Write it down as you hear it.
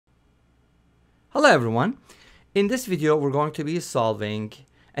Hello everyone. In this video we're going to be solving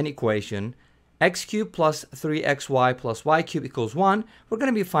an equation x cubed plus 3xy plus y cubed equals 1. We're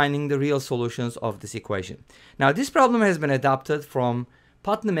going to be finding the real solutions of this equation. Now this problem has been adapted from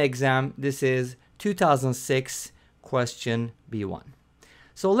Putnam exam. This is 2006 question B1.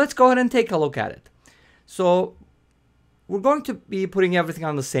 So let's go ahead and take a look at it. So we're going to be putting everything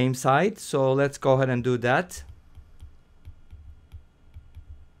on the same side. So let's go ahead and do that.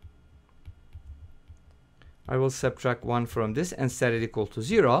 I will subtract 1 from this and set it equal to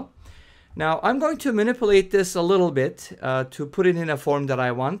 0. Now I'm going to manipulate this a little bit to put it in a form that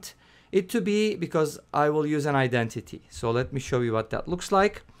I want it to be, because I will use an identity. So let me show you what that looks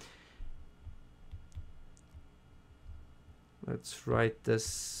like. Let's write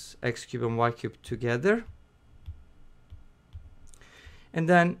this x cubed and y cubed together. And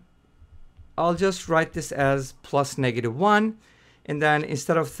then I'll just write this as plus -1. And then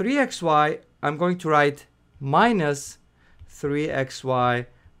instead of 3xy, I'm going to write minus 3xy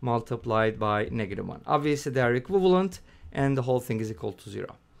multiplied by -1. Obviously they are equivalent and the whole thing is equal to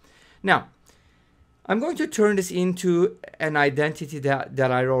 0. Now I'm going to turn this into an identity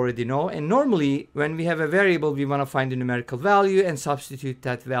that I already know, and normally when we have a variable we want to find the numerical value and substitute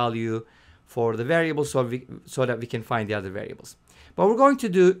that value for the variable so that we can find the other variables. But we're going to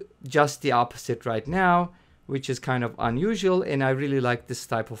do just the opposite right now, which is kind of unusual, and I really like this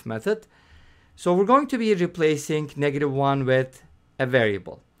type of method. So we're going to be replacing -1 with a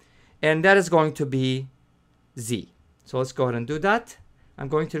variable, and that is going to be z. So let's go ahead and do that. I'm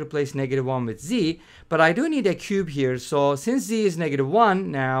going to replace -1 with z, but I do need a cube here. So since z is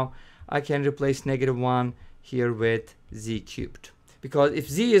 -1, now I can replace -1 here with z cubed. Because if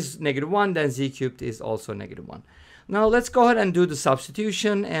z is -1, then z cubed is also -1. Now let's go ahead and do the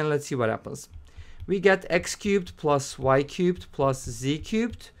substitution and let's see what happens. We get x cubed plus y cubed plus z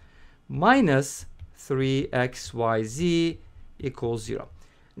cubed minus 3xyz equals 0.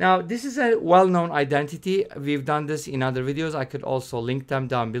 Now this is a well-known identity. We've done this in other videos. I could also link them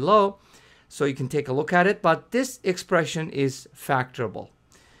down below so you can take a look at it. But this expression is factorable,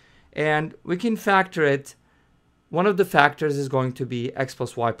 and we can factor it. One of the factors is going to be x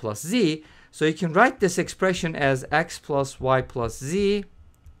plus y plus z. So you can write this expression as x plus y plus z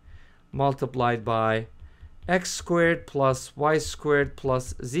multiplied by x squared plus y squared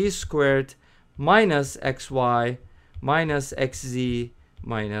plus z squared minus xy minus xz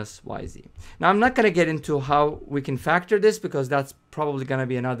minus yz. Now I'm not going to get into how we can factor this because that's probably going to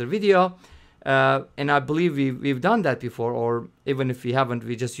be another video. And I believe we've done that before, or even if we haven't,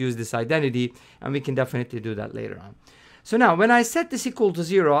 we just use this identity, and we can definitely do that later on. So now when I set this equal to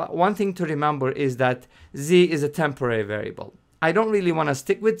 0, one thing to remember is that z is a temporary variable. I don't really want to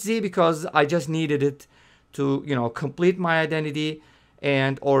stick with z because I just needed it to, complete my identity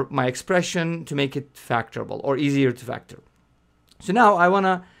or my expression to make it factorable or easier to factor. So now I want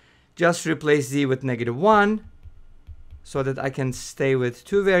to just replace z with -1 so that I can stay with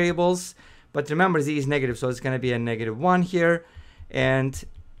two variables. But remember, z is negative, so it's going to be a -1 here, and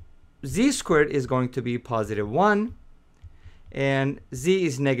z squared is going to be +1, and z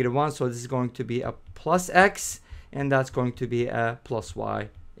is -1, so this is going to be a plus x, and that's going to be a plus y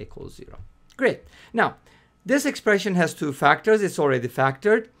equals 0. Great. Now this expression has two factors. It's already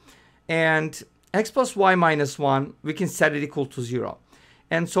factored, and x plus y minus 1, we can set it equal to 0.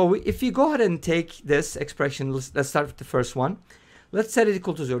 And so if you go ahead and take this expression, let's start with the first one. Let's set it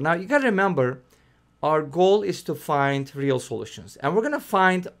equal to 0. Now you got to remember, our goal is to find real solutions, and we're going to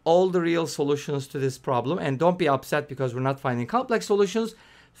find all the real solutions to this problem. And don't be upset because we're not finding complex solutions.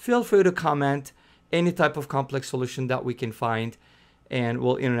 Feel free to comment any type of complex solution that we can find, and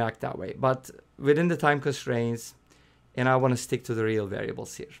we'll interact that way, but within the time constraints, and I want to stick to the real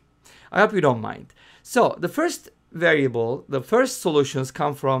variables here. I hope you don't mind. So the first variable, the first solutions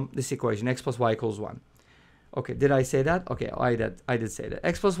come from this equation, x plus y equals 1. Okay, did I say that? Okay, I did say that.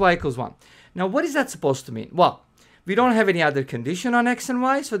 X plus y equals 1. Now what is that supposed to mean? Well, we don't have any other condition on x and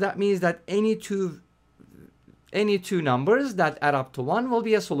y, so that means that any two numbers that add up to 1 will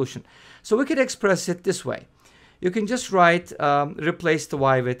be a solution. So we could express it this way. You can just write, replace the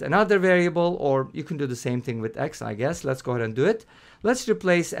y with another variable, or you can do the same thing with x, I guess. Let's go ahead and do it. Let's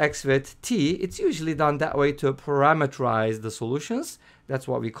replace x with t. It's usually done that way to parameterize the solutions. That's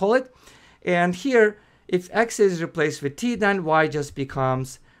what we call it. And here, if x is replaced with t, then y just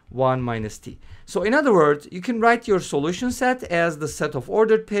becomes 1 minus t. So in other words, you can write your solution set as the set of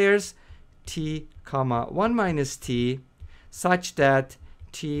ordered pairs t, 1 minus t, such that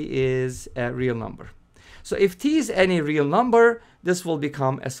t is a real number. So if t is any real number, this will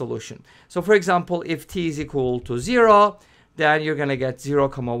become a solution. So for example, if t is equal to 0, then you're going to get 0,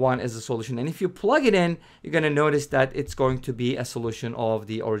 1 as a solution. And if you plug it in, you're going to notice that it's going to be a solution of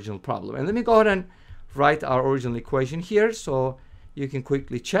the original problem. And let me go ahead and write our original equation here so you can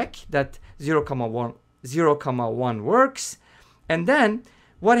quickly check that 0, 1 works. And then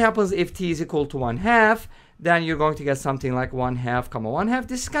what happens if t is equal to 1/2? Then you're going to get something like 1/2, 1/2.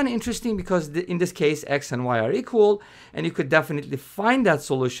 This is kind of interesting because in this case, x and y are equal, and you could definitely find that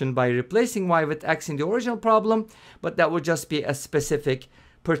solution by replacing y with x in the original problem, but that would just be a specific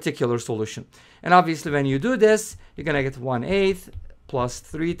particular solution. And obviously when you do this, you're going to get 1/8 plus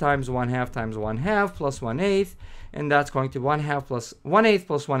 3 times 1/2 times 1/2 plus 1/8, and that's going to 1/2 plus 1/8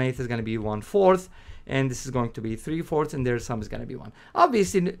 plus 1/8 is going to be 1/4, and this is going to be 3/4, and their sum is going to be 1.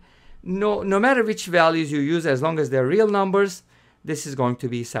 Obviously, no matter which values you use, as long as they're real numbers, this is going to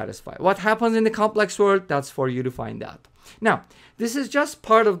be satisfied. What happens in the complex world, that's for you to find out. Now, this is just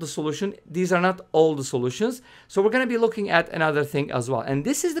part of the solution. These are not all the solutions. So we're going to be looking at another thing as well. And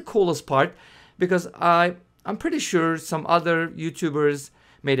this is the coolest part, because I'm pretty sure some other YouTubers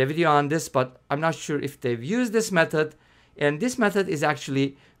made a video on this, but I'm not sure if they've used this method. And this method is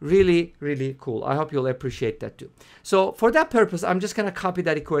actually really, really cool. I hope you'll appreciate that too. So for that purpose, I'm just going to copy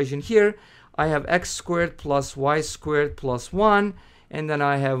that equation here. I have x squared plus y squared plus 1, and then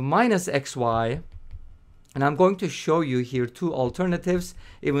I have minus xy. And I'm going to show you here two alternatives.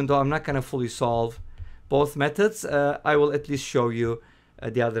 Even though I'm not going to fully solve both methods, I will at least show you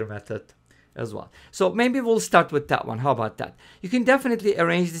the other method as well. So maybe we'll start with that one. How about that? You can definitely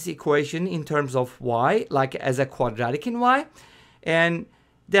arrange this equation in terms of y, like as a quadratic in y, and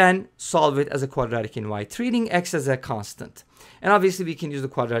then solve it as a quadratic in y, treating x as a constant. And obviously we can use the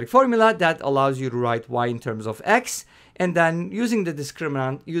quadratic formula that allows you to write y in terms of x, and then using the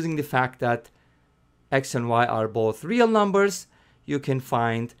discriminant, using the fact that x and y are both real numbers, you can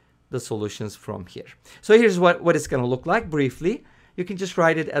find the solutions from here. So here's what it's going to look like briefly. You can just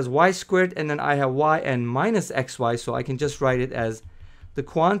write it as y squared, and then I have y and minus xy, so I can just write it as the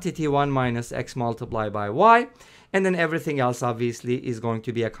quantity 1 minus x multiplied by y, and then everything else obviously is going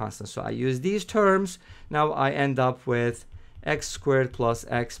to be a constant. So I use these terms. Now I end up with x squared plus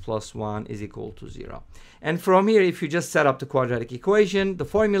x plus 1 is equal to 0. And from here, if you just set up the quadratic equation, the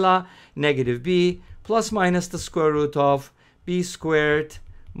formula, negative b plus minus the square root of b squared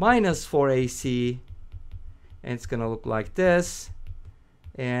minus 4ac, and it's going to look like this,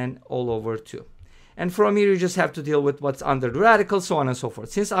 and all over 2. And from here, you just have to deal with what's under the radical, so on and so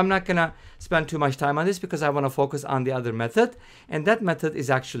forth. Since I'm not going to spend too much time on this because I want to focus on the other method, and that method is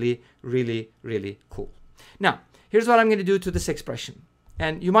actually really, really cool. Now, here's what I'm going to do to this expression.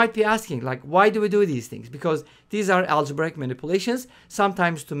 And you might be asking, like, why do we do these things? Because these are algebraic manipulations.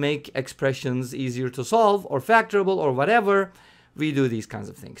 Sometimes to make expressions easier to solve or factorable or whatever, we do these kinds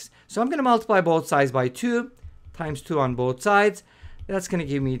of things. So I'm going to multiply both sides by 2 times 2 on both sides. That's going to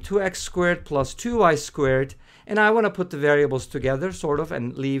give me 2x squared plus 2y squared. And I want to put the variables together, sort of,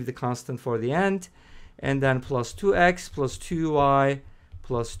 and leave the constant for the end. And then plus 2x plus 2y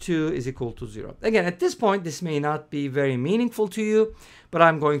plus 2 is equal to 0. Again, at this point, this may not be very meaningful to you, but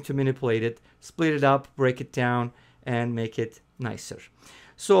I'm going to manipulate it, split it up, break it down, and make it nicer.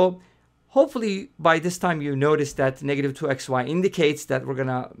 So hopefully by this time you notice that negative 2xy indicates that we're going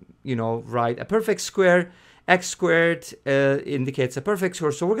to, write a perfect square. X squared indicates a perfect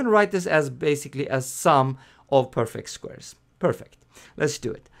square. So we're going to write this as basically a sum of perfect squares. Perfect. Let's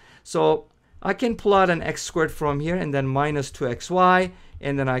do it. So I can pull out an x squared from here and then minus 2xy,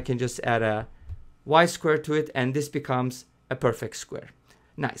 and then I can just add a y squared to it, and this becomes a perfect square.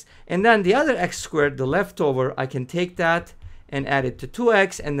 Nice. And then the other x squared, the leftover, I can take that and add it to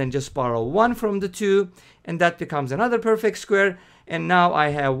 2x, and then just borrow 1 from the 2, and that becomes another perfect square. And now I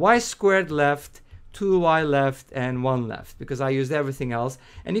have y squared left, 2y left, and 1 left, because I used everything else.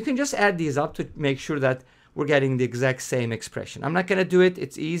 And you can just add these up to make sure that we're getting the exact same expression. I'm not going to do it.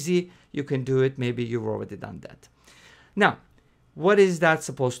 It's easy. You can do it. Maybe you've already done that. Now, what is that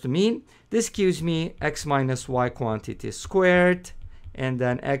supposed to mean? This gives me x minus y quantity squared, and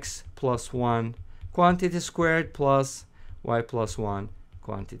then x plus 1 quantity squared plus y plus 1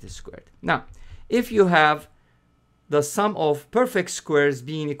 quantity squared. Now, if you have the sum of perfect squares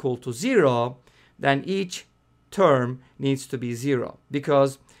being equal to 0, then each term needs to be 0,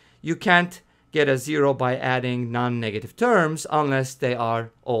 because you can't get a 0 by adding non-negative terms unless they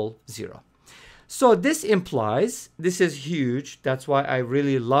are all 0. So this implies, this is huge, that's why I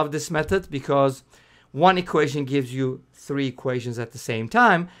really love this method, because one equation gives you 3 equations at the same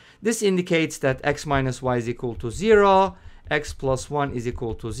time. This indicates that x minus y is equal to 0, x plus 1 is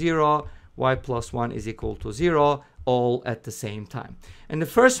equal to 0, y plus 1 is equal to 0, all at the same time. And the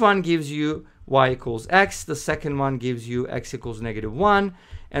first one gives you y equals x, the second one gives you x equals -1,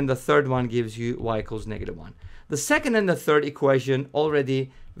 and the third one gives you y equals -1. The second and the third equation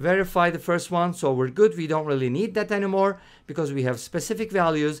already verify the first one, so we're good. We don't really need that anymore because we have specific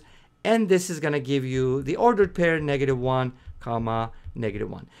values, and this is going to give you the ordered pair -1,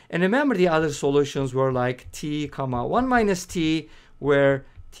 -1. And remember, the other solutions were like t, 1 minus t, where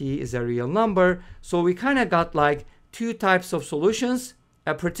t is a real number. So we kind of got like two types of solutions,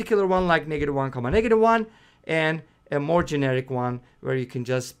 a particular one like -1, -1, and a more generic one where you can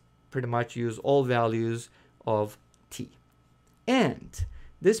just pretty much use all values of t. And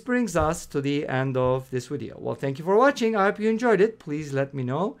this brings us to the end of this video. Well, thank you for watching. I hope you enjoyed it. Please let me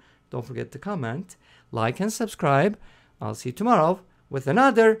know. Don't forget to comment, like, and subscribe. I'll see you tomorrow with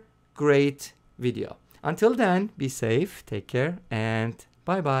another great video. Until then, be safe, take care, and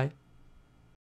bye-bye.